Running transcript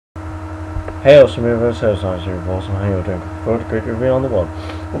Hey, also, movers, hey, nice to be awesome. How you doing? Good, great review on the world.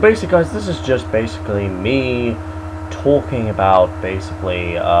 Well, basically, guys, this is just basically me talking about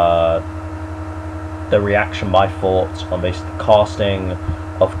basically the reaction, my thoughts on basically the casting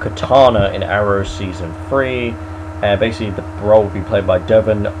of Katana in Arrow Season 3. And basically, the role will be played by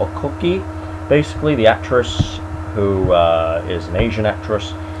Devon Aoki, basically the actress who is an Asian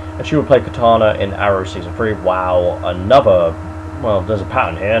actress, and she will play Katana in Arrow Season 3. Wow, another. Well, there's a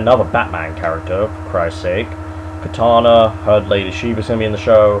pattern here. Another Batman character, for Christ's sake. Katana, heard Lady Shiva's going to be in the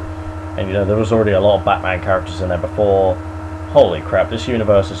show. And, you know, there was already a lot of Batman characters in there before. Holy crap, this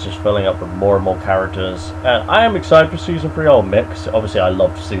universe is just filling up with more and more characters. And I am excited for Season 3, I'll admit. Obviously, I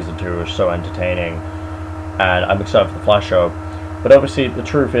loved Season 2. It was so entertaining. And I'm excited for the Flash show. But obviously, the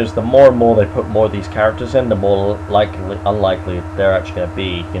truth is, the more and more they put more of these characters in, the more unlikely they're actually going to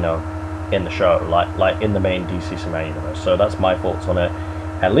be, you know, in the show, like in the main DC Cinematic Universe. So that's my thoughts on it.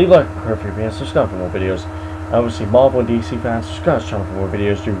 And leave a like if you're being subscribed for more videos. And obviously, Marvel and DC fans, subscribe to the channel for more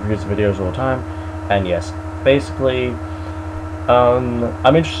videos, do reviews of videos all the time. And yes, basically,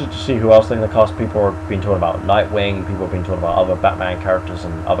 I'm interested to see who else they're going to cast. People have been talking about Nightwing, people have been talking about other Batman characters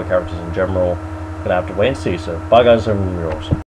and other characters in general. Gonna have to wait and see. So bye guys, and you're awesome.